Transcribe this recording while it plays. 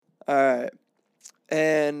All right.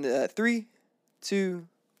 And 3, 2,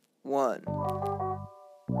 1.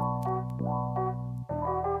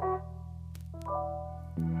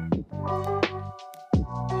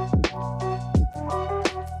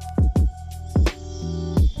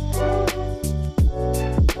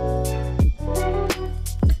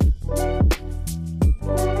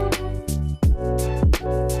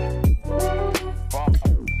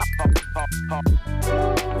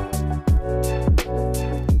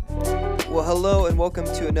 Well, hello and welcome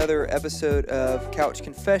to another episode of Couch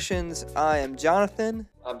Confessions. I am Jonathan.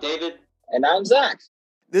 I'm David. And I'm Zach.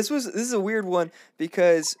 This is a weird one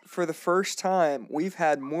because for the first time we've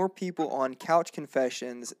had more people on Couch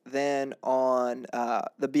Confessions than on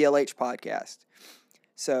the BLH podcast.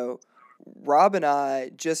 So Rob and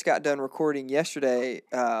I just got done recording yesterday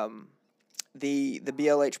the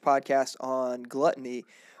BLH podcast on gluttony,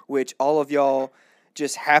 which all of y'all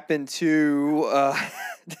just happened to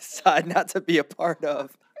decide not to be a part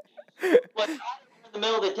of. Well, in the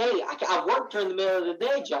middle of the day. I worked during the middle of the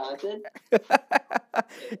day, Jonathan.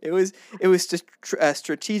 It was just a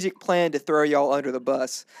strategic plan to throw y'all under the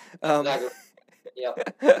bus. Exactly.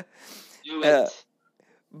 Yep. Do it.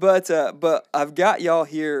 But I've got y'all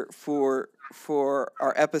here for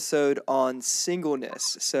our episode on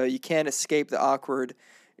singleness, so you can't escape the awkward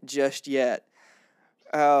just yet.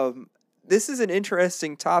 This is an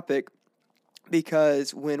interesting topic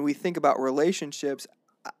because when we think about relationships,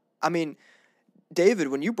 I mean, David,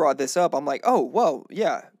 when you brought this up, I'm like, oh, whoa,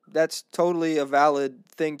 yeah, that's totally a valid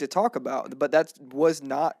thing to talk about. But that was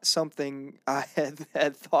not something I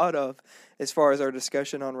had thought of as far as our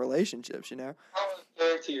discussion on relationships, you know? How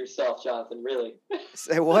unfair to yourself, Jonathan, really.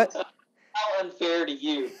 Say what? How unfair to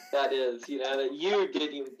you that is, that you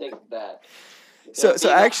didn't even think of that. So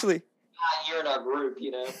actually... You're in our group,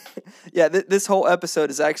 Yeah, this whole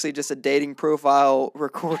episode is actually just a dating profile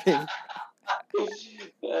recording. It's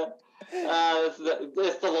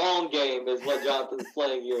the long game is what Jonathan's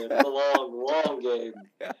playing here. It's the long game.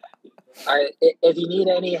 If you need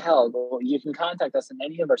any help, you can contact us on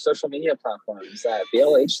any of our social media platforms at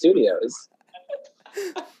BLH Studios.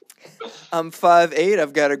 I'm 5'8".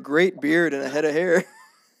 I've got a great beard and a head of hair.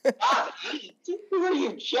 Are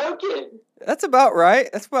you joking? That's about right.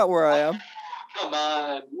 That's about where I am. Come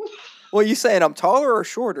on. Well, you saying I'm taller or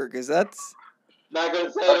shorter? Because that's... I'm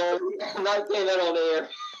not saying that on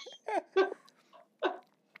air.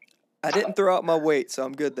 I didn't throw out my weight, so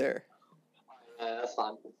I'm good there. Yeah, that's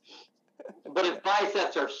fine. But his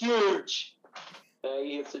biceps are huge.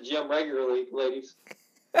 He hits the gym regularly, ladies.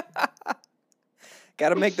 Got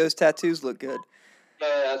to make those tattoos look good.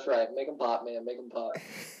 Yeah, that's right. Make them pop, man. Make them pop.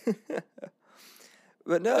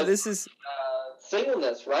 But no, this is...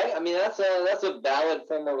 singleness, right? I mean, that's a valid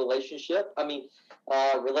form of relationship. I mean,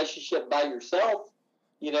 relationship by yourself,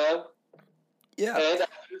 Yeah. And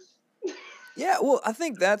Yeah, well, I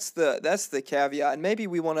think that's the caveat, and maybe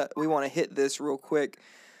we want to hit this real quick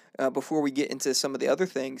before we get into some of the other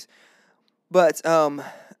things. But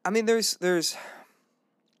I mean, there's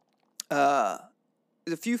a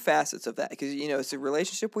few facets of that because it's a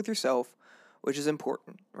relationship with yourself, which is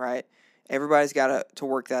important, right? Everybody's got to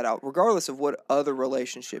work that out, regardless of what other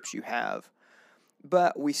relationships you have.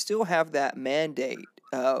 But we still have that mandate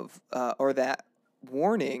of or that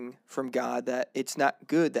warning from God that it's not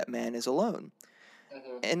good that man is alone.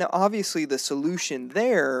 Mm-hmm. And obviously the solution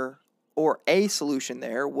there, or a solution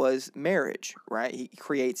there, was marriage, right? He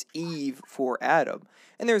creates Eve for Adam.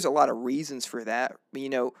 And there's a lot of reasons for that. We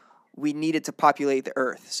needed to populate the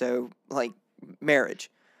earth, so, like, marriage.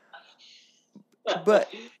 But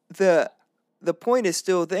the point is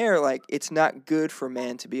still there, like, it's not good for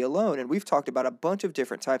man to be alone. And we've talked about a bunch of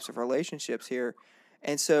different types of relationships here.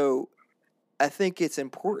 And so I think it's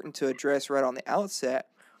important to address right on the outset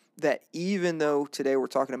that even though today we're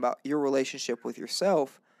talking about your relationship with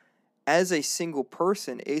yourself, as a single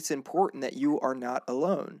person, it's important that you are not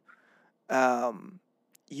alone.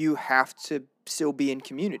 You have to still be in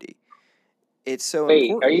community. It's so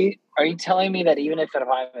important. Wait, are you telling me that even if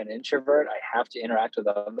I'm an introvert, I have to interact with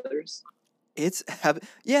others? It's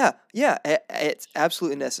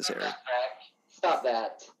absolutely necessary. Stop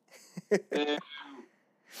that.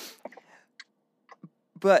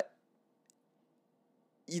 But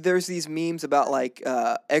there's these memes about like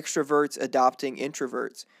extroverts adopting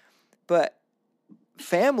introverts, but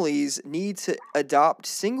families need to adopt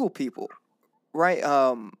single people, right?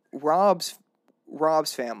 Rob's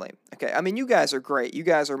family. Okay, I mean, you guys are great. You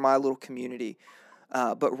guys are my little community.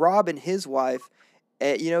 But Rob and his wife,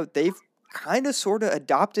 they've kind of sort of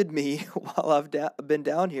adopted me while I've been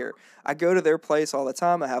down here. I go to their place all the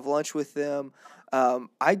time. I have lunch with them.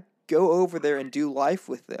 I go over there and do life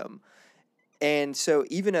with them. And so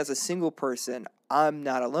even as a single person, I'm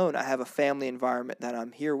not alone. I have a family environment that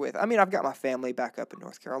I'm here with. I mean, I've got my family back up in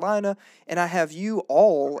North Carolina, and I have you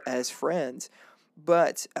all as friends,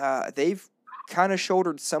 but they've kind of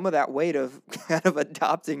shouldered some of that weight of kind of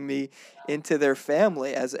adopting me into their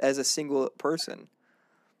family as a single person.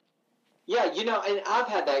 Yeah, and I've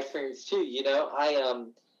had that experience too. I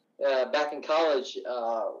back in college,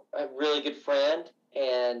 a really good friend,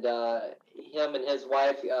 and him and his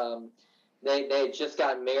wife, they had just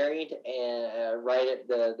gotten married, and right at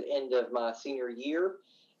the end of my senior year,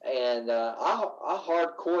 and I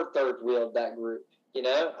hardcore third wheeled that group.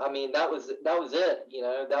 I mean that was it.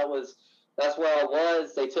 That's where I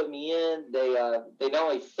was. They took me in. They not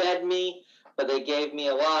only fed me, but they gave me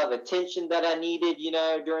a lot of attention that I needed,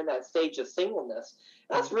 during that stage of singleness.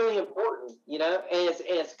 That's really important, and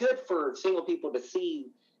it's good for single people to see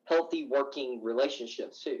healthy working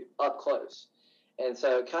relationships too, up close. And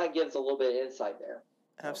so it kind of gives a little bit of insight there.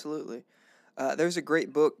 Absolutely. There's a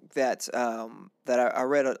great book that I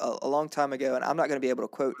read a long time ago, and I'm not going to be able to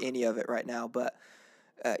quote any of it right now, but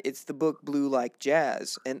it's the book Blue Like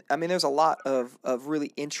Jazz. And I mean, there's a lot of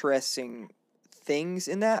really interesting things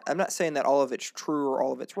in that. I'm not saying that all of it's true or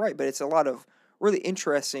all of it's right, but it's a lot of really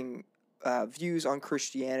interesting views on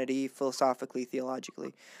Christianity, philosophically,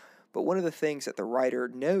 theologically. But one of the things that the writer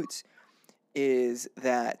notes is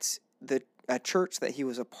that a church that he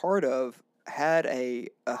was a part of had a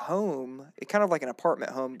home, kind of like an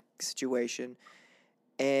apartment home situation,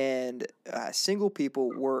 and single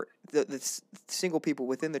people were the single people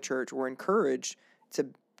within the church were encouraged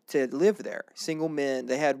to live there. Single men,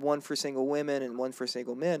 they had one for single women and one for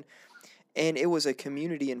single men, and it was a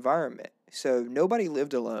community environment. So nobody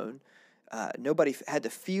lived alone. Nobody had to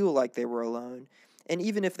feel like they were alone, and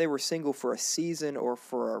even if they were single for a season or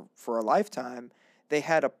for a lifetime, they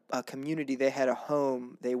had a community. They had a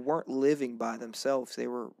home. They weren't living by themselves. They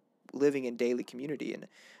were living in daily community, and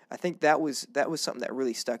I think that was something that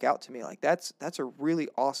really stuck out to me. Like that's a really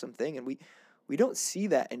awesome thing, and we don't see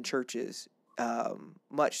that in churches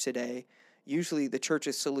much today. Usually, the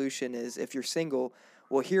church's solution is if you're single,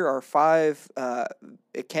 well, here are 5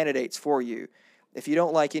 candidates for you. If you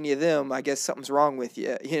don't like any of them, I guess something's wrong with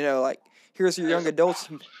you. Like here's your young adults.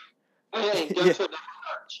 Hey, go Yeah. to another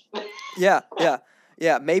church.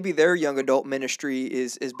 Yeah. Maybe their young adult ministry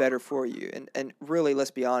is better for you. And really,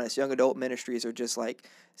 let's be honest, young adult ministries are just like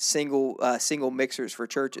single mixers for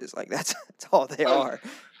churches. Like that's all they are.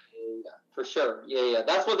 Yeah, for sure. Yeah.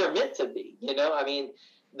 That's what they're meant to be. I mean,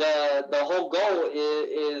 the whole goal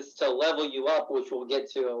is to level you up, which we'll get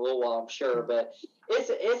to in a little while, I'm sure. But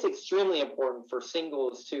it's extremely important for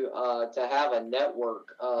singles to have a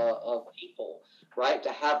network of people, right?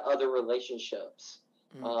 To have other relationships.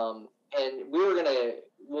 And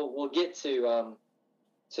we'll get to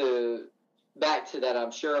back to that,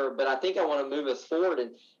 I'm sure. But I think I want to move us forward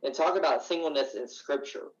and talk about singleness in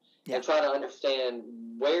Scripture. Yeah. And try to understand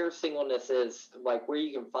where singleness is, like where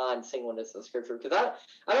you can find singleness in Scripture. Because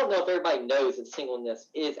I don't know if everybody knows that singleness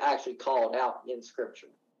is actually called out in Scripture.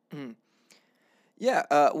 Mm. Yeah.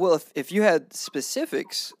 Well, if you had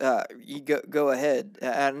specifics, you go ahead.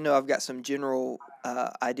 I know I've got some general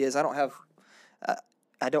ideas. I don't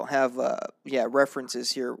have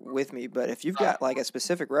references here with me. But if you've got like a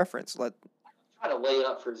specific reference, try to lay it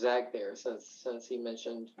up for Zach there, since he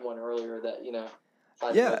mentioned one earlier that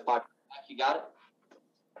Yeah. You got it?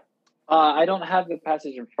 I don't have the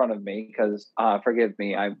passage in front of me because, forgive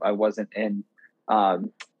me, I wasn't in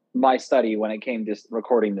my study when it came to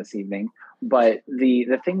recording this evening. But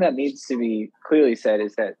the thing that needs to be clearly said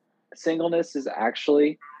is that singleness is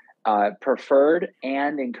actually preferred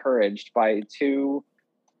and encouraged by 2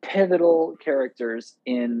 pivotal characters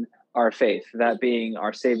in our faith, that being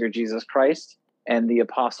our Savior Jesus Christ and the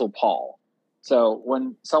Apostle Paul. So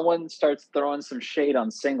when someone starts throwing some shade on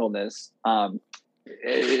singleness,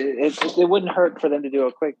 it wouldn't hurt for them to do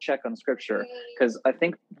a quick check on Scripture, because I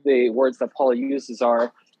think the words that Paul uses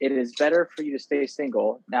are, it is better for you to stay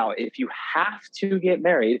single. Now, if you have to get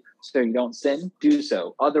married so you don't sin, do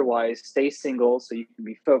so. Otherwise, stay single so you can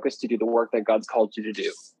be focused to do the work that God's called you to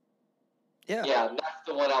do. Yeah, that's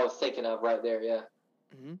the one I was thinking of right there, yeah.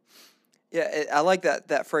 Mm-hmm. Yeah, I like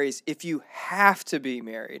that phrase, if you have to be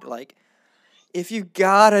married. Like, if you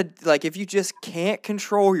just can't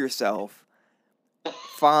control yourself,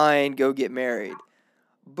 fine, go get married.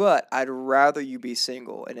 But I'd rather you be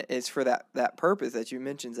single, and it's for that purpose that you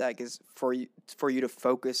mentioned, Zach, is for you to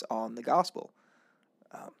focus on the gospel,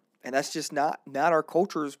 and that's just not our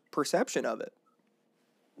culture's perception of it.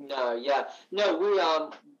 No, yeah, no, we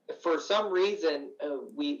for some reason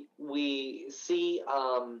we see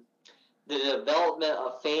the development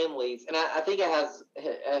of families, and I think it has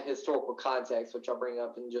a historical context, which I'll bring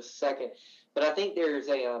up in just a second. But I think there's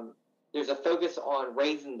a focus on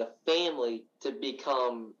raising the family to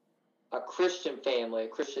become a Christian family, a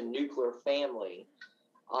Christian nuclear family,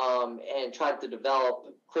 and try to develop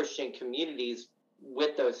Christian communities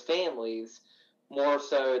with those families, more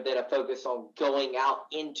so than a focus on going out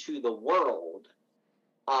into the world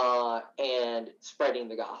and spreading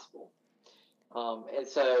the gospel. And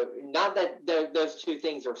so, not that those two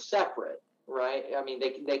things are separate, right? I mean,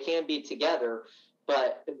 they can be together,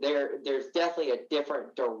 but there's definitely a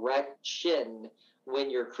different direction when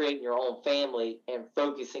you're creating your own family and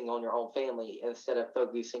focusing on your own family instead of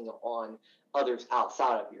focusing on others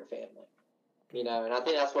outside of your family. You know, and I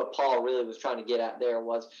think that's what Paul really was trying to get at there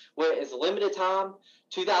was, where it's limited time.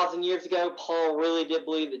 2,000 years ago, Paul really did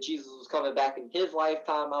believe that Jesus was coming back in his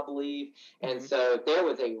lifetime, I believe. And so there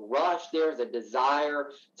was a rush, there was a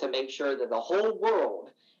desire to make sure that the whole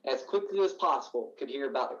world, as quickly as possible, could hear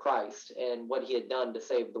about the Christ and what he had done to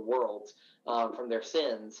save the world from their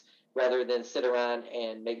sins, rather than sit around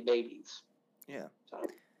and make babies. Yeah. So.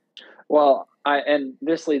 Well, and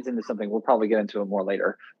this leads into something we'll probably get into it more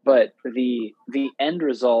later, but the end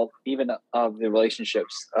result, even of the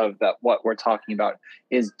relationships of that, what we're talking about,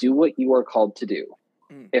 is do what you are called to do.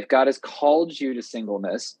 If God has called you to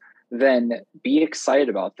singleness, then be excited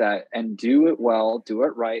about that and do it well, do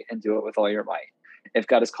it right, and do it with all your might. If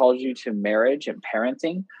God has called you to marriage and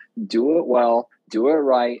parenting, do it well, do it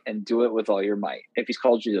right, and do it with all your might. If he's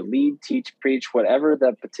called you to lead, teach, preach, whatever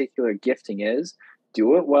the particular gifting is,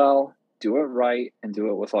 do it well, do it right, and do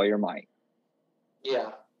it with all your might.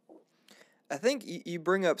 Yeah. I think you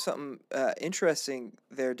bring up something interesting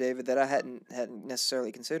there, David, that I hadn't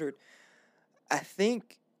necessarily considered. I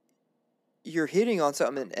think you're hitting on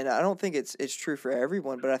something, and I don't think it's true for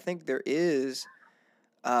everyone, but I think there is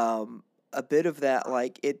a bit of that.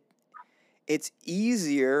 Like it's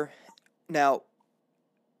easier now.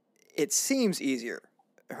 It seems easier,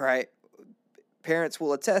 right? Parents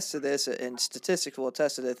will attest to this, and statistics will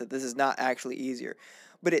attest to this, that this is not actually easier.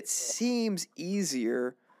 But it seems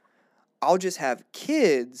easier. I'll just have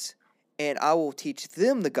kids, and I will teach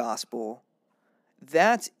them the gospel.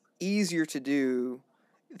 That's easier to do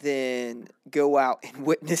than go out and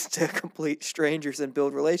witness to complete strangers and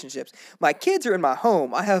build relationships. My kids are in my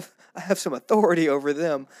home. I have some authority over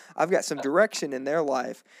them. I've got some direction in their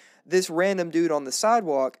life. This random dude on the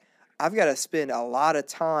sidewalk, I've got to spend a lot of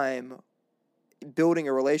time building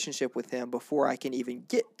a relationship with him before I can even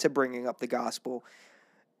get to bringing up the gospel.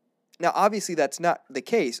 Now, obviously, that's not the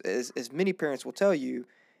case. As many parents will tell you,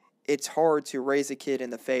 it's hard to raise a kid in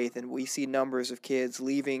the faith, and we see numbers of kids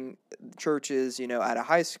leaving churches, out of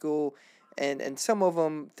high school, and some of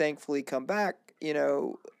them thankfully come back,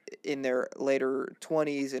 in their later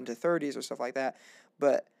 20s into 30s or stuff like that.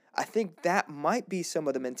 But I think that might be some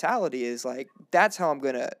of the mentality is like, that's how I'm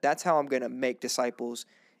gonna make disciples,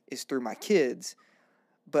 is through my kids.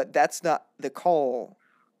 But that's not the call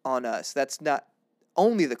on us. That's not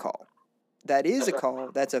only the call. That is a call.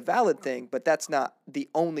 That's a valid thing, but that's not the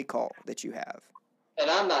only call that you have. And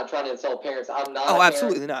I'm not trying to insult parents. I'm not. Oh,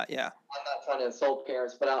 absolutely not. Yeah. I'm not trying to insult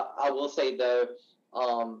parents, but I will say though,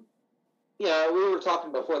 we were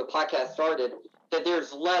talking before the podcast started that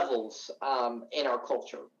there's levels in our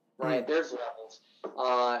culture, right? There's levels,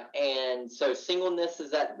 and so singleness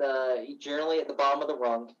is generally at the bottom of the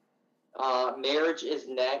rung. Marriage is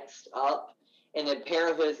next up, and then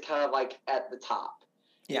parenthood is kind of like at the top.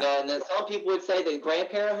 Yeah. And then some people would say that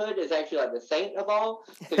grandparenthood is actually like the saint of all,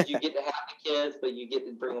 because you get to have the kids, but you get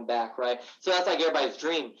to bring them back, right? So that's like everybody's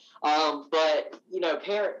dream. But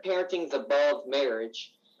parenting's above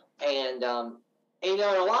marriage, and in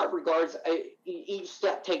a lot of regards, each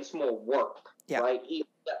step takes more work, right? Each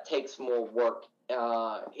step takes more work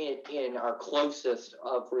in our closest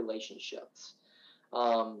of relationships.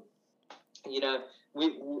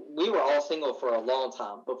 We were all single for a long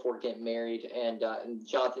time before getting married, and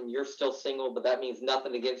Jonathan, you're still single, but that means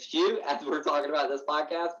nothing against you as we're talking about this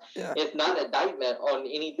podcast. Yeah. It's not an indictment on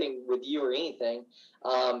anything with you or anything.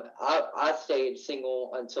 I stayed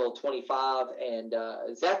single until 25, and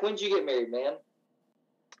Zach, when did you get married, man?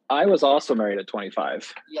 I was also married at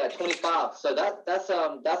 25. Yeah, 25. So that's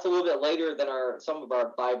a little bit later than some of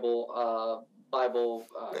our Bible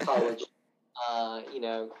college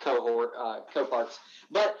cohorts.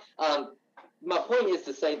 But my point is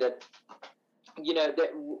to say that,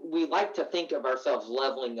 that we like to think of ourselves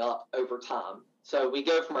leveling up over time. So we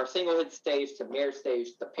go from our singlehood stage to marriage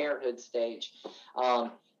stage to parenthood stage.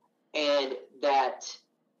 And that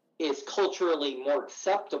is culturally more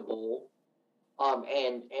acceptable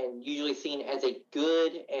and usually seen as a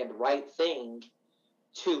good and right thing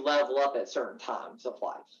to level up at certain times of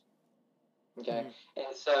life. Okay. Mm,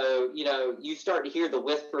 And so, you start to hear the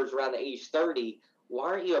whispers around the age 30, why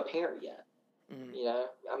aren't you a parent yet? mm,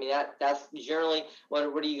 I mean, that's generally what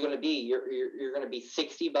are you going to be? You're going to be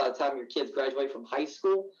 60 by the time your kids graduate from high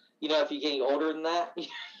school. If you're getting older than that,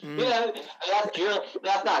 mm.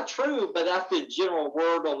 that's not true, but that's the general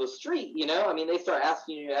word on the street. I mean, they start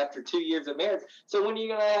asking you after 2 years of marriage, so when are you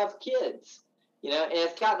going to have kids? And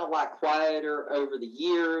it's gotten a lot quieter over the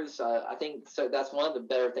years. I think so. That's one of the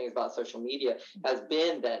better things about social media has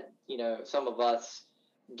been that some of us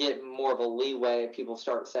get more of a leeway. People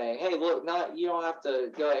start saying, "Hey, look, you don't have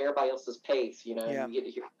to go at everybody else's pace." Yeah. You get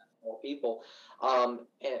to hear from more people,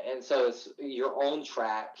 and so it's your own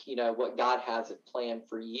track. What God has it planned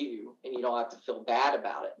for you, and you don't have to feel bad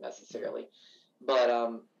about it necessarily. But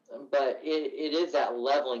it is that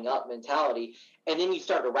leveling up mentality, and then you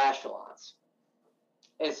start to rationalize.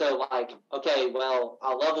 And so, like, okay, well,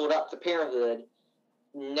 I leveled up to parenthood.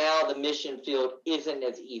 Now the mission field isn't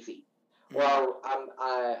as easy. Or Mm,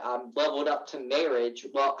 I'm leveled up to marriage.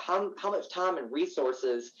 Well, how much time and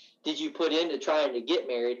resources did you put into trying to get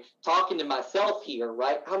married? Talking to myself here,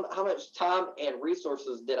 right? How much time and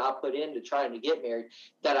resources did I put into trying to get married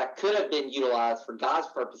that I could have been utilized for God's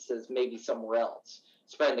purposes, maybe somewhere else,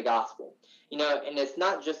 spreading the gospel? And it's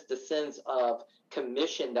not just the sense of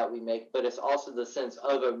commission that we make, but it's also the sense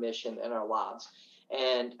of a mission in our lives,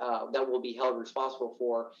 and that we'll be held responsible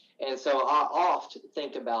for. And so I often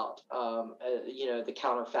think about, the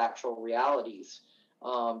counterfactual realities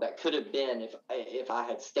that could have been if I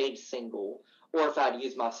had stayed single, or if I'd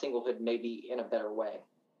used my singlehood maybe in a better way.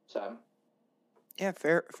 So yeah,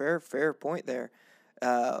 fair point there.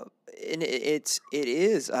 Uh, and it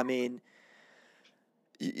is. I mean,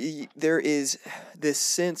 there is this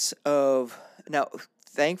sense of now.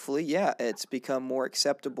 Thankfully, yeah, it's become more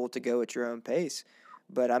acceptable to go at your own pace.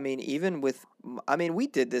 But I mean, I mean, we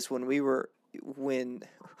did this when when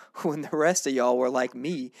the rest of y'all were like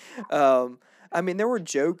me. Um, I mean, there were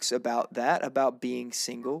jokes about that, about being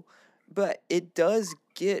single, but it does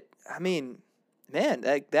get. I mean, man,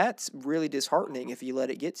 that's really disheartening if you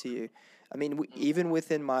let it get to you. I mean, even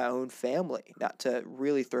within my own family, not to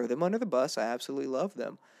really throw them under the bus, I absolutely love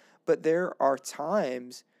them. But there are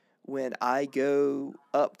times when I go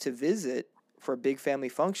up to visit for a big family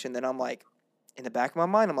function that I'm like, in the back of my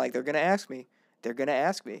mind, I'm like, they're going to ask me. They're going to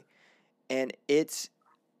ask me. And it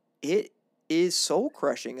is soul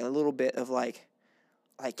crushing a little bit of like,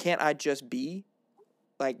 can't I just be?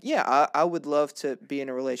 Like, yeah, I would love to be in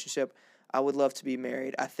a relationship. I would love to be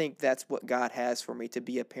married. I think that's what God has for me, to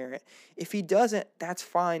be a parent. If He doesn't, that's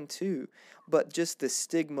fine too. But just the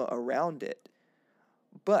stigma around it.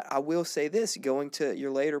 But I will say this, going to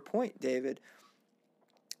your later point, David,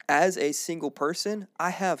 as a single person, I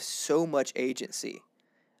have so much agency.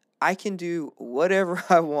 I can do whatever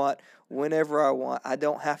I want, whenever I want. I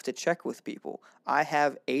don't have to check with people. I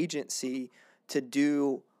have agency to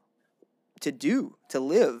do to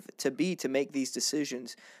live, to be, to make these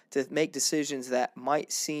decisions, to make decisions that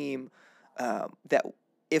might seem that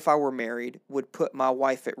if I were married would put my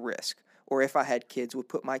wife at risk, or if I had kids would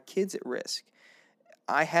put my kids at risk.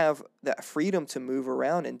 I have that freedom to move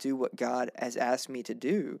around and do what God has asked me to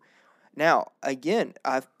do. Now, again,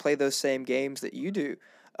 I've played those same games that you do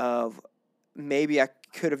of maybe I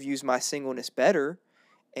could have used my singleness better.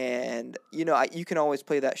 And you can always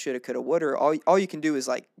play that shoulda, coulda, woulda. All you can do is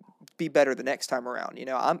like be better the next time around.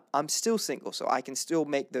 I'm still single, so I can still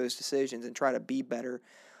make those decisions and try to be better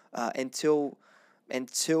until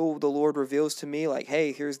the Lord reveals to me like,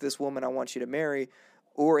 hey, here's this woman I want you to marry,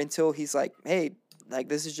 or until He's like, hey, like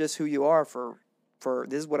this is just who you are for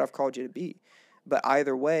this is what I've called you to be. But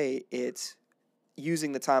either way, it's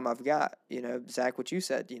using the time I've got. Zach, what you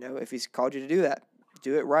said. If He's called you to do that,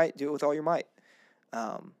 do it right, do it with all your might.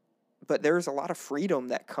 Um, but there's a lot of freedom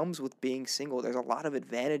that comes with being single. There's a lot of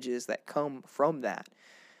advantages that come from that,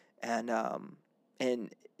 and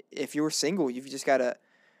if you're single, you've just gotta,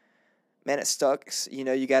 man, it sucks. You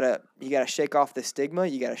gotta shake off the stigma.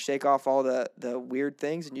 You gotta shake off all the weird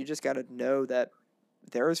things, and you just gotta know that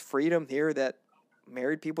there is freedom here that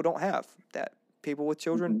married people don't have, that people with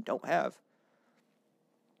children Mhm. don't have.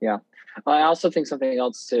 Yeah. I also think something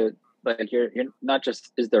else to, like, you're not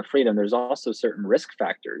just, is there freedom, there's also certain risk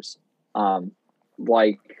factors.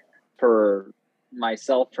 Like for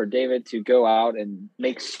myself, for David to go out and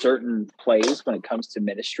make certain plays when it comes to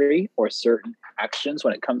ministry, or certain actions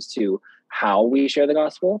when it comes to how we share the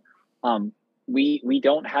gospel. We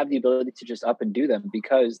don't have the ability to just up and do them,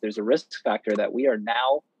 because there's a risk factor that we are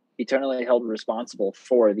now eternally held responsible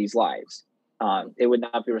for these lives. It would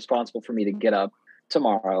not be responsible for me to get up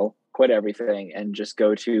tomorrow, quit everything, and just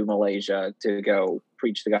go to Malaysia to go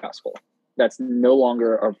preach the gospel. That's no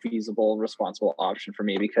longer a feasible, responsible option for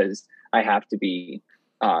me, because I have to be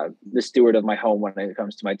the steward of my home when it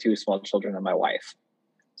comes to my 2 small children and my wife.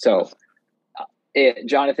 So,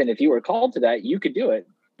 Jonathan, if you were called to that, you could do it.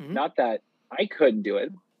 Mm-hmm. Not that I couldn't do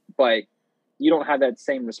it, but you don't have that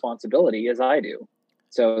same responsibility as I do.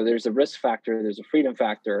 So there's a risk factor, there's a freedom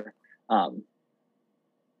factor.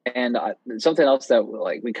 And something else that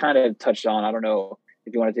we kind of touched on, I don't know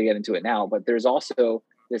if you wanted to get into it now, but there's also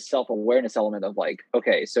this self-awareness element of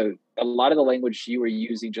okay, so a lot of the language you were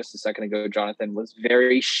using just a second ago, Jonathan, was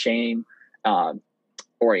very shame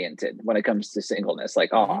oriented when it comes to singleness.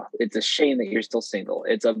 It's a shame that you're still single.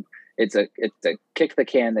 It's a kick the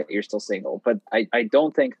can that you're still single. But I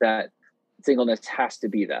don't think that singleness has to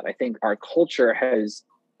be that. I think our culture has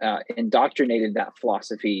indoctrinated that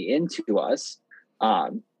philosophy into us.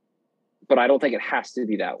 But I don't think it has to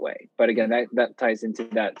be that way. But again, that ties into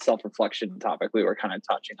that self-reflection topic we were kind of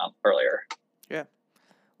touching on earlier. Yeah.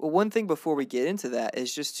 Well, one thing before we get into that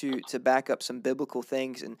is just to back up some biblical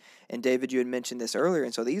things. And David, you had mentioned this earlier.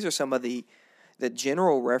 And so these are some of the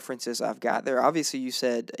general references I've got there. Obviously, you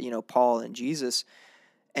said, Paul and Jesus.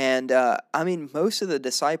 And, most of the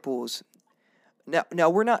disciples, now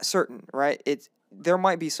we're not certain, right? There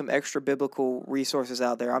might be some extra biblical resources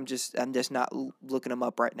out there. I'm just not looking them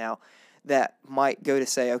up right now, that might go to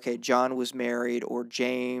say, okay, John was married, or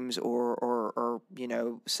James, or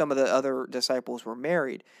some of the other disciples were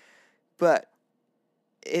married. But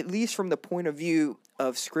at least from the point of view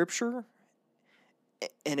of Scripture,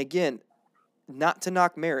 and again, not to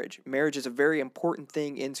knock marriage. Marriage is a very important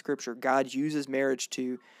thing in Scripture. God uses marriage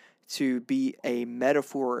to be a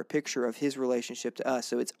metaphor or a picture of his relationship to us.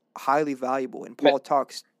 So it's highly valuable. And Paul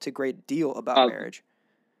talks a great deal about marriage.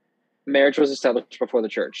 Marriage was established before the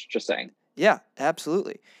church, just saying. Yeah,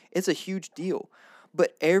 absolutely. It's a huge deal.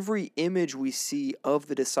 But every image we see of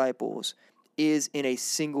the disciples is in a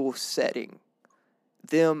single setting.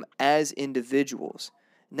 Them as individuals.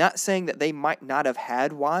 Not saying that they might not have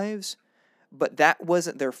had wives, but that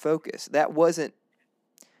wasn't their focus. That was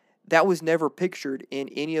never pictured in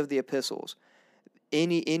any of the epistles,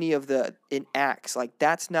 any of in Acts.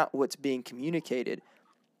 That's not what's being communicated.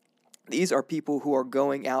 These are people who are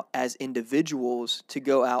going out as individuals to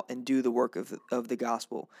go out and do the work of the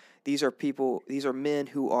gospel. These are men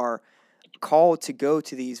who are called to go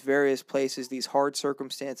to these various places, these hard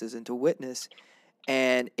circumstances, and to witness.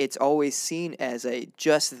 And it's always seen as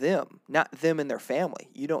just them, not them and their family.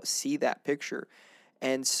 You don't see that picture.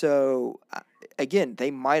 And so, again,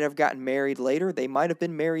 they might have gotten married later. They might have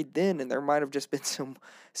been married then, and there might have just been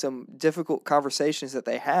some difficult conversations that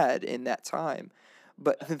they had in that time.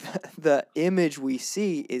 But the image we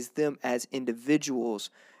see is them as individuals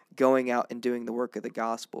going out and doing the work of the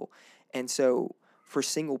gospel. And so for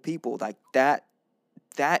single people, that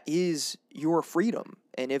is your freedom.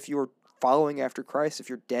 And if you're following after Christ, if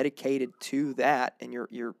you're dedicated to that, and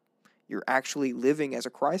you're actually living as a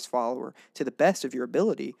Christ follower to the best of your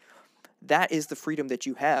ability, that is the freedom that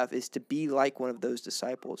you have, is to be like one of those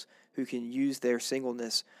disciples who can use their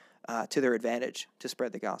singleness to their advantage to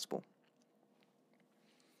spread the gospel.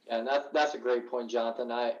 Yeah, and that's a great point,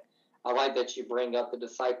 Jonathan. I like that you bring up the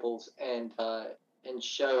disciples and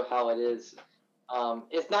show how it is.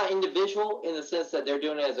 It's not individual in the sense that they're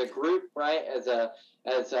doing it as a group, right? As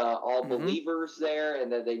all believers there,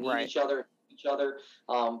 and that they need each other.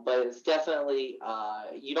 But it's definitely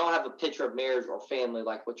you don't have a picture of marriage or family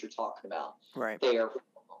like what you're talking about there.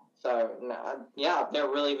 So yeah, I've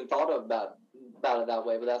never really even thought about it that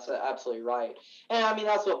way, but that's absolutely right. And I mean,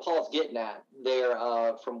 that's what Paul's getting at there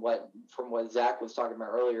from what Zach was talking about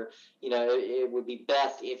earlier. It would be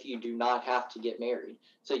best if you do not have to get married,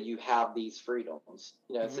 so you have these freedoms,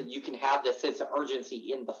 so you can have this sense of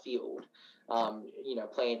urgency in the field,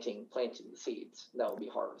 planting the seeds that will be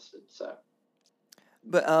harvested. So.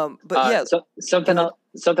 But yeah. Something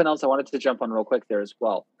else I wanted to jump on real quick there as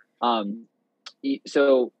well.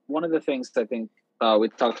 So one of the things I think we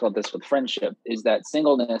talked about this with friendship is that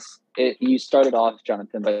singleness. You started off,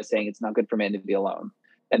 Jonathan, by saying it's not good for man to be alone,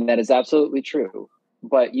 and that is absolutely true.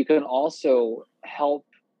 But you can also help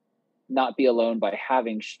not be alone by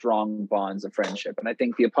having strong bonds of friendship. And I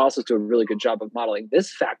think the apostles do a really good job of modeling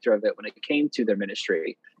this factor of it when it came to their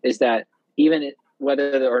ministry. Is that even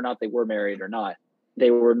whether or not they were married or not,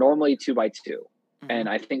 they were normally 2 by 2. And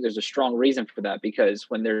I think there's a strong reason for that, because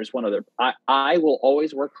when there's one other, I will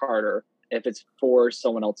always work harder if it's for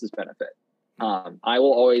someone else's benefit. I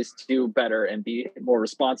will always do better and be more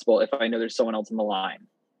responsible if I know there's someone else in the line.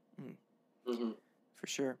 For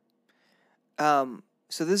sure.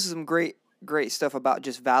 So this is some great stuff about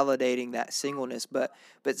just validating that singleness. But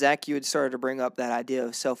Zach, you had started to bring up that idea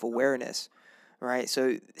of self-awareness, right?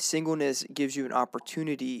 So singleness gives you an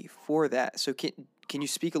opportunity for that. So can you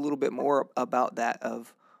speak a little bit more about that,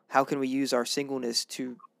 of how can we use our singleness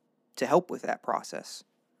to help with that process?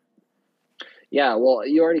 Yeah, well,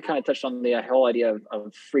 you already kind of touched on the whole idea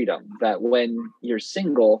of freedom, that when you're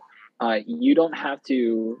single, you don't have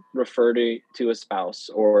to refer to a spouse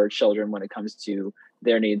or children when it comes to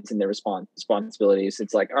their needs and their responsibilities.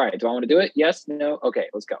 It's like, all right, do I want to do it? Yes, no, okay,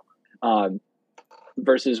 let's go. Um,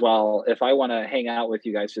 Versus, well, if I want to hang out with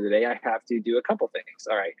you guys for the day, I have to do a couple things.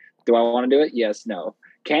 All right, do I want to do it? Yes, no.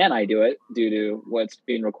 Can I do it due to what's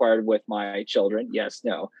being required with my children? Yes,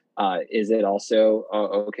 no. Is it also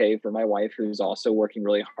okay for my wife, who's also working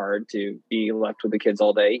really hard, to be left with the kids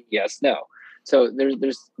all day? Yes, no. So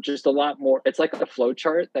there's just a lot more. It's like a flow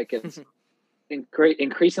chart that gets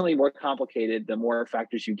increasingly more complicated the more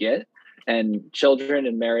factors you get, and children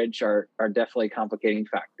and marriage are definitely complicating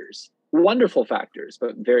factors. Wonderful factors,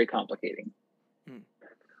 but very complicating. Hmm.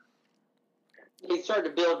 You start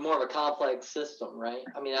to build more of a complex system, right?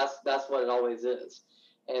 I mean, that's what it always is.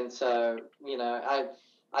 And so,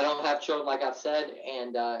 I don't have children, like I've said,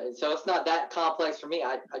 and so it's not that complex for me.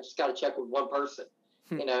 I just got to check with one person,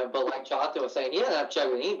 But like Jonathan was saying, he doesn't have to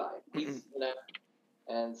check with anybody. He's,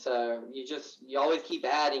 and so you always keep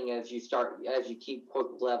adding as you keep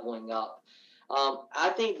leveling up.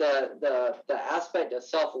 I think the aspect of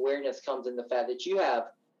self awareness comes in the fact that you have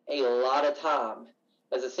a lot of time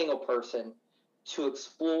as a single person to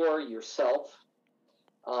explore yourself,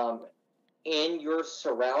 in your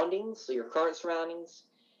surroundings, so your current surroundings,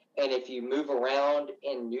 and if you move around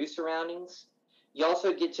in new surroundings, you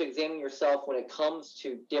also get to examine yourself when it comes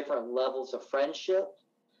to different levels of friendship,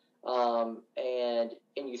 and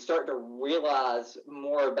you start to realize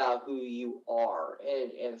more about who you are,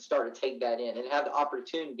 and start to take that in and have the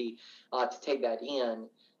opportunity to take that in,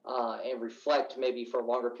 and reflect maybe for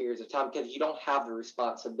longer periods of time, because you don't have the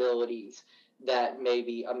responsibilities that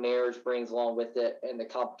maybe a marriage brings along with it, and the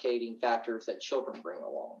complicating factors that children bring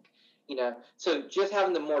along. So just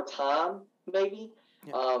having the more time, maybe.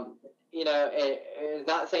 Yeah. And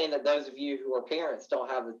not saying that those of you who are parents don't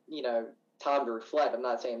have time to reflect. I'm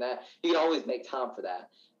not saying that. You can always make time for that.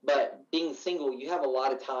 But being single, you have a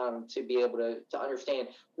lot of time to be able to understand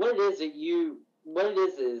what it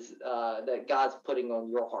is that God's putting on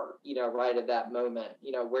your heart, right at that moment.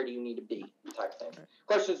 Where do you need to be, type thing.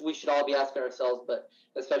 Questions we should all be asking ourselves, but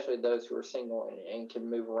especially those who are single and can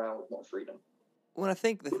move around with more freedom. Well, I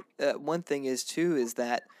think the one thing is too is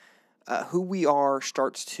that who we are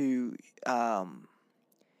starts to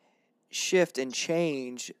shift and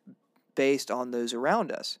change based on those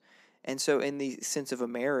around us. And so, in the sense of a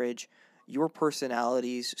marriage, your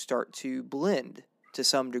personalities start to blend to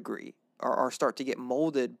some degree, or start to get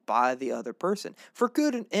molded by the other person, for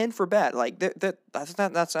good and for bad. Like that's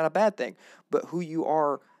not a bad thing, but who you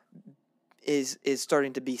are is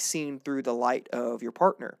starting to be seen through the light of your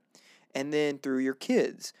partner, and then through your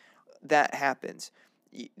kids. That happens.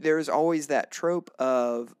 There's always that trope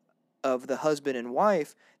of the husband and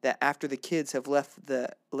wife that after the kids have left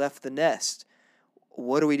the nest,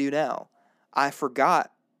 what do we do now? I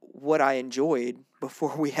forgot what I enjoyed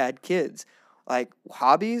before we had kids. Like,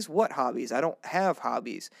 hobbies? What hobbies? I don't have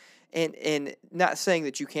hobbies. And not saying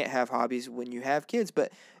that you can't have hobbies when you have kids,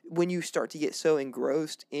 but when you start to get so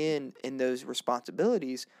engrossed in those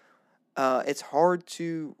responsibilities, it's hard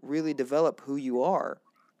to really develop who you are,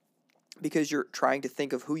 because you're trying to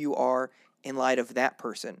think of who you are in light of that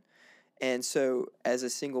person. And so, as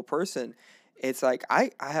a single person, it's like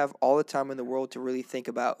I have all the time in the world to really think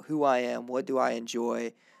about who I am, what do I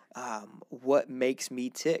enjoy, what makes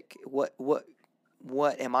me tick, what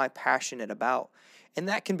am I passionate about, and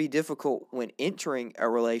that can be difficult when entering a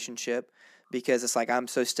relationship, because it's like I'm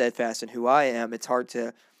so steadfast in who I am. It's hard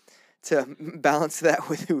to balance that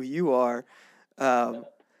with who you are. Um,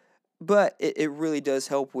 but it really does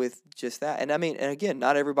help with just that. And I mean, and again,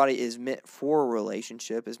 not everybody is meant for a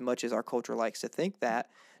relationship, as much as our culture likes to think that.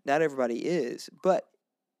 Not everybody is. But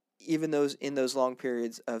even those in those long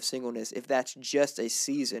periods of singleness, if that's just a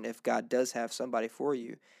season, if God does have somebody for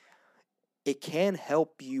you, it can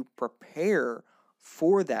help you prepare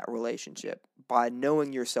for that relationship by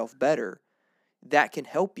knowing yourself better. That can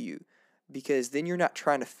help you, because then you're not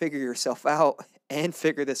trying to figure yourself out and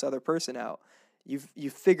figure this other person out.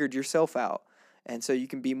 You've figured yourself out, and so you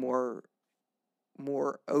can be more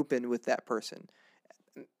open with that person.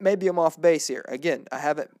 Maybe I'm off base here. Again, I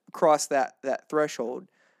haven't crossed that threshold,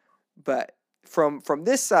 but from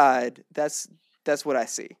this side, that's what I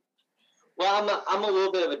see. Well, I'm a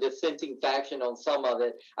little bit of a dissenting faction on some of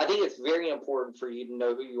it. I think it's very important for you to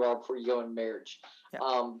know who you are before you go in marriage. Yeah.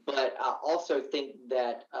 But I also think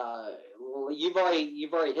that you've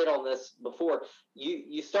already hit on this before.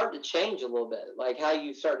 You start to change a little bit, like how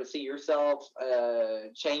you start to see yourself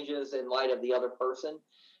changes in light of the other person.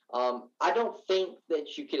 I don't think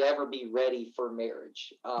that you could ever be ready for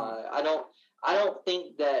marriage. I don't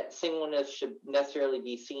think that singleness should necessarily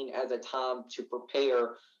be seen as a time to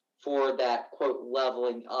prepare for that quote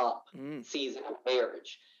leveling up season of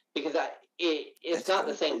marriage, because it's not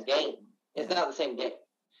the same game. It's not the same game.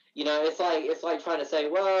 You know, it's like trying to say,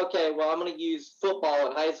 well, okay, well, I'm going to use football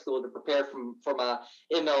in high school to prepare for my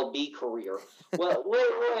MLB career. Well,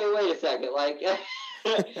 wait a second, like.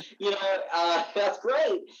 You know, that's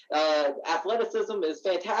great. Athleticism is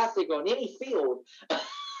fantastic on any field,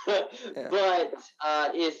 but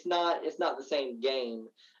it's not the same game.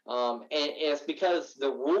 And it's because the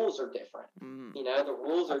rules are different. You know, the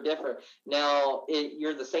rules are different. Now,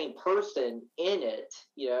 you're the same person in it,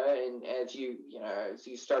 you know, and as you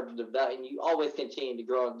start to develop, and you always continue to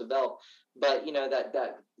grow and develop. But you know that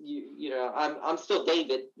you know, I'm still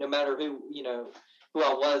David, no matter who who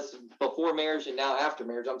I was before marriage and now after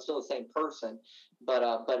marriage. I'm still the same person, but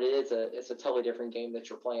it's a totally different game that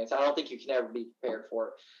you're playing. So I don't think you can ever be prepared for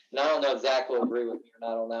it. And I don't know if Zach will agree with me or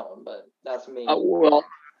not on that one, but that's me. Well,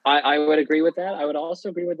 I would agree with that. I would also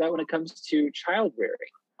agree with that when it comes to child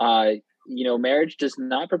rearing. You know, marriage does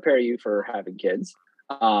not prepare you for having kids.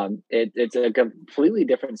 It's a completely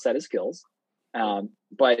different set of skills.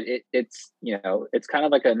 But it's you know, it's kind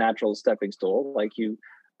of like a natural stepping stool. Like you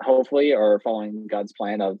hopefully are following God's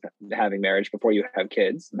plan of having marriage before you have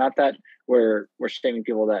kids. Not that we're shaming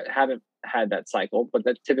people that haven't had that cycle, but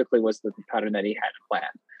that typically was the pattern that he had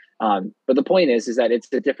planned. But the point is that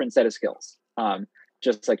it's a different set of skills.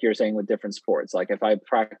 Just like you're saying with different sports. Like if I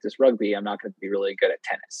practice rugby, I'm not going to be really good at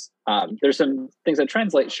tennis. There's some things that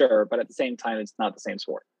translate, sure, but at the same time, it's not the same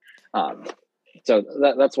sport. So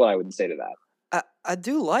that's what I would say to that. I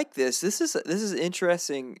do like this. This is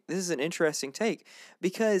interesting. This is an interesting take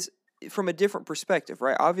because from a different perspective,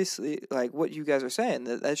 right? Obviously, like what you guys are saying,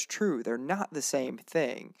 that's true. They're not the same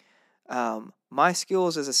thing. My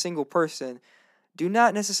skills as a single person do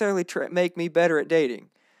not necessarily make me better at dating.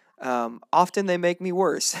 Often they make me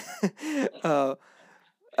worse.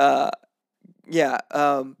 Yeah.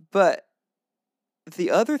 But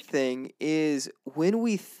the other thing is when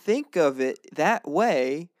we think of it that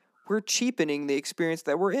way, we're cheapening the experience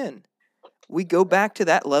that we're in. We go back to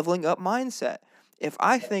that leveling up mindset. If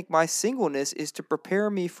I think my singleness is to prepare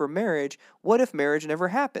me for marriage, what if marriage never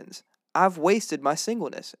happens? I've wasted my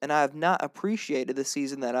singleness, and I have not appreciated the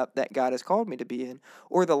season that God has called me to be in,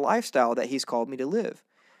 or the lifestyle that He's called me to live.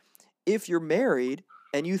 If you're married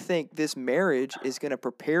and you think this marriage is going to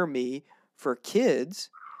prepare me for kids,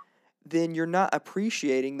 then you're not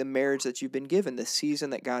appreciating the marriage that you've been given, the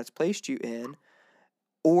season that God's placed you in,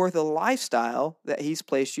 or the lifestyle that He's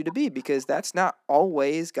placed you to be, because that's not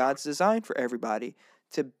always God's design for everybody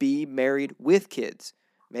to be married with kids.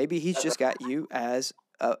 Maybe He's just got you as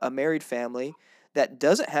a married family that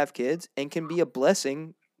doesn't have kids and can be a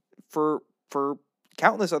blessing for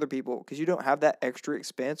countless other people because you don't have that extra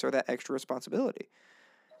expense or that extra responsibility.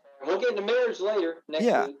 We'll get into marriage later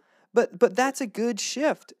next week. But that's a good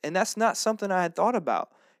shift, and that's not something I had thought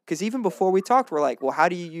about. Because even before we talked, we're like, well, how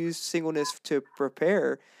do you use singleness to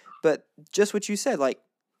prepare? But just what you said, like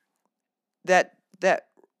that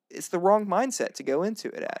it's the wrong mindset to go into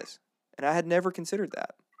it as. And I had never considered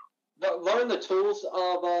that. But learn the tools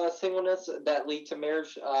of singleness that lead to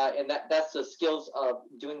marriage, and that's the skills of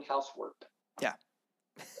doing housework. Yeah.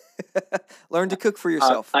 Learn to cook for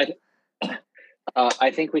yourself.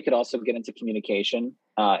 I think we could also get into communication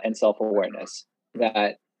and self-awareness.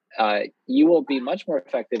 That you will be much more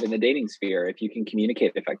effective in the dating sphere if you can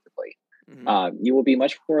communicate effectively. You will be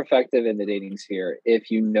much more effective in the dating sphere if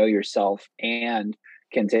you know yourself and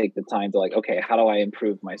can take the time to like, okay, how do I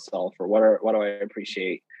improve myself, or what do I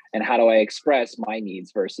appreciate, and how do I express my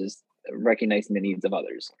needs versus recognizing the needs of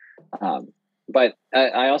others. But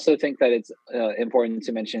I also think that it's important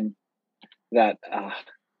to mention that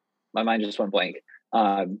my mind just went blank.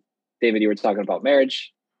 David, you were talking about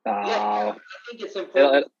marriage. I think it's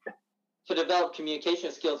important to develop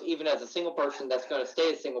communication skills even as a single person that's going to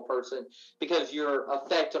stay a single person, because your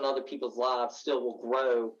effect on other people's lives still will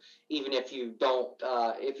grow even if you don't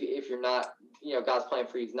if you're not, God's plan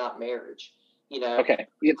for you is not marriage. Okay.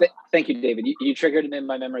 Thank you, David. You triggered in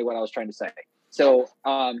my memory what I was trying to say. So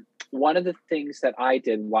one of the things that I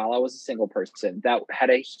did while I was a single person that had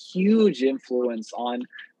a huge influence on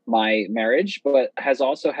my marriage, but has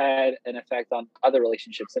also had an effect on other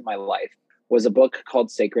relationships in my life, was a book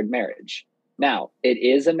called Sacred Marriage. Now, it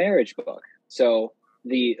is a marriage book. So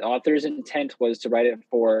the author's intent was to write it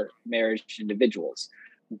for marriage individuals.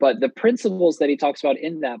 But the principles that he talks about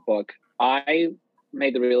in that book, I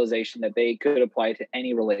made the realization that they could apply to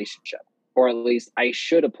any relationship, or at least I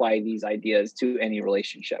should apply these ideas to any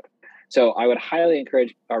relationship. So I would highly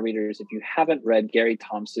encourage our readers, if you haven't read Gary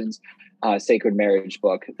Thompson's Sacred Marriage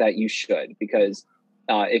book, that you should, because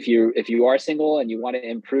if you are single and you want to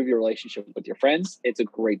improve your relationship with your friends, it's a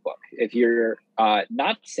great book. If you're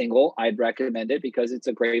not single, I'd recommend it because it's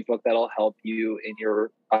a great book that'll help you in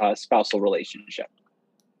your spousal relationship.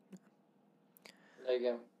 There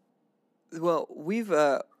you go. Well,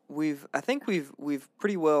 I think we've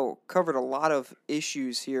pretty well covered a lot of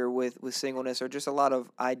issues here with singleness, or just a lot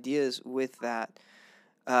of ideas with that.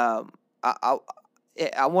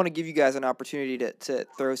 I want to give you guys an opportunity to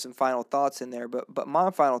throw some final thoughts in there, but my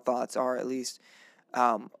final thoughts are, at least,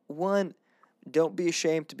 one, don't be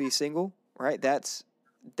ashamed to be single, right? That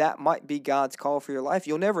might be God's call for your life.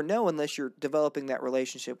 You'll never know unless you're developing that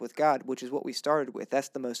relationship with God, which is what we started with. That's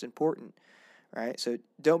the most important, right? So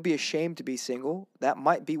don't be ashamed to be single. That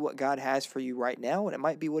might be what God has for you right now, and it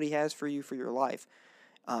might be what he has for you for your life.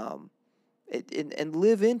 And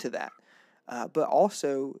live into that. But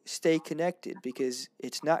also stay connected, because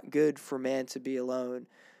it's not good for man to be alone.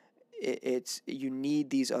 You need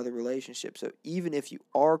these other relationships. So even if you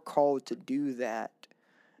are called to do that,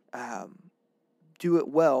 do it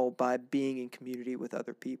well by being in community with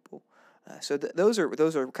other people. So those are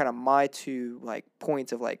kind of my two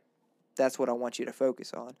points of that's what I want you to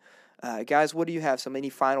focus on. Guys, what do you have? Any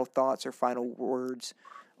final thoughts or final words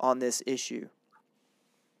on this issue?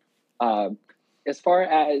 As far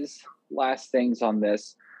as last things on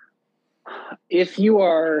this,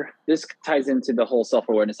 this ties into the whole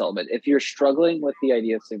self-awareness element. If you're struggling with the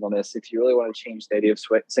idea of singleness, if you really want to change the idea of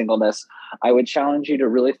singleness, I would challenge you to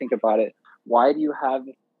really think about it. Why do you have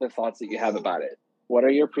the thoughts that you have about it? What are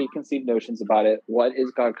your preconceived notions about it? What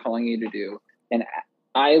is God calling you to do? And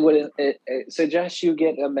I would suggest you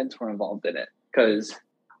get a mentor involved in it, because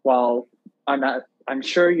while I'm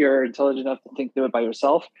sure you're intelligent enough to think through it by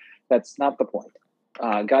yourself, that's not the point.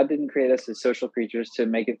 God didn't create us as social creatures to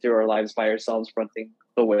make it through our lives by ourselves, fronting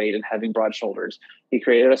the weight and having broad shoulders. He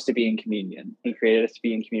created us to be in communion. He created us to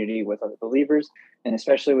be in community with other believers, and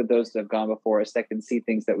especially with those that have gone before us that can see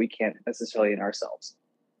things that we can't necessarily in ourselves.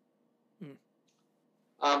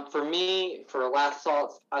 For me, for last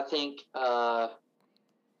thoughts, I think I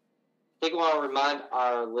want to remind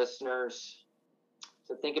our listeners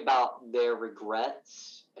to think about their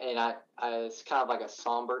regrets. And it's kind of like a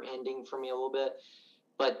somber ending for me a little bit.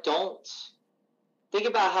 But don't think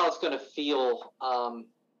about how it's going to feel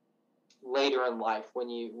later in life when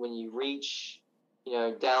you reach,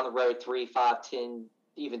 down the road 3, 5, 10,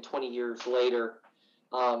 even 20 years later.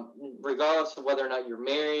 Regardless of whether or not you're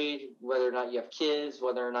married, whether or not you have kids,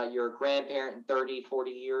 whether or not you're a grandparent in 30,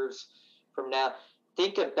 40 years from now,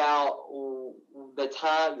 think about the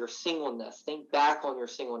time, your singleness. Think back on your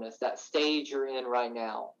singleness, that stage you're in right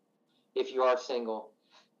now, if you are single.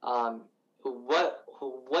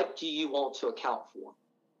 What do you want to account for?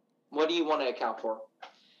 What do you want to account for?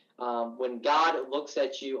 When God looks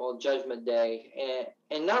at you on Judgment Day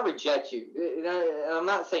and not reject you. I'm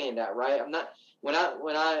not saying that, right? I'm not. When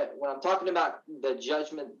I'm talking about the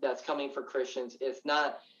judgment that's coming for Christians, it's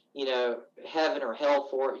not, heaven or hell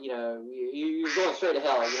for, you're going straight to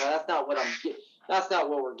hell. That's not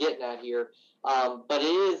what we're getting at here. But it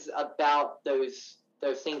is about those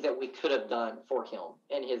things that we could have done for him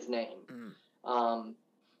in his name.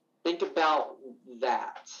 Think about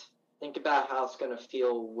that. Think about how it's going to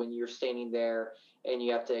feel when you're standing there and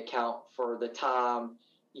you have to account for the time,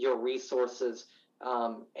 your resources,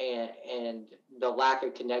 and the lack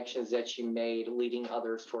of connections that you made leading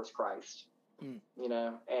others towards Christ. And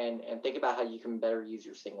think about how you can better use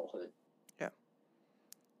your singlehood. Yeah.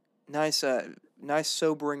 Nice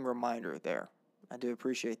sobering reminder there. I do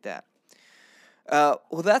appreciate that.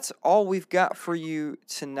 Well, that's all we've got for you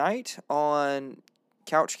tonight on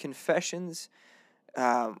Couch Confessions.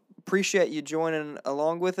 Appreciate you joining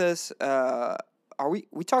along with us. Are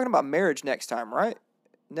we talking about marriage next time, right?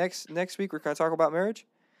 Next week we're going to talk about marriage?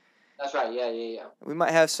 That's right. Yeah. We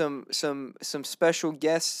might have some special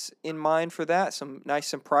guests in mind for that. Some nice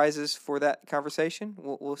surprises for that conversation.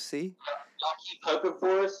 We'll see. Y'all keep hoping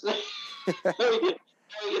for us.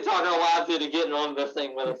 We can talk our lives into getting on this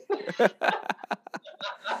thing with us.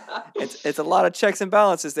 It's a lot of checks and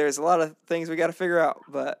balances. There's a lot of things we got to figure out,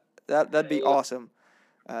 but that'd be awesome.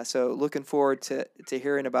 So looking forward to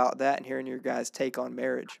hearing about that and hearing your guys' take on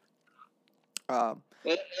marriage.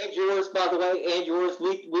 And yours, by the way, and yours.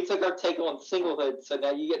 We took our take on singlehood, so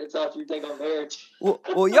now you get to talk your take on marriage.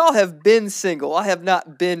 Well, y'all have been single. I have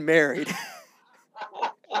not been married.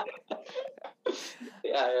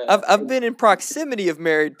 Yeah. I've been in proximity of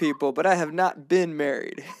married people, but I have not been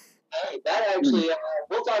married. Hey, that actually,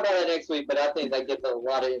 we'll talk about that next week, but I think that gives a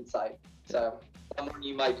lot of insight. So, more than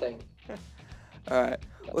you might think. All right.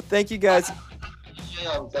 Well, thank you guys.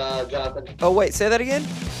 Jams, Jonathan. Oh, wait, say that again?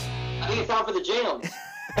 I think it's time for the jams.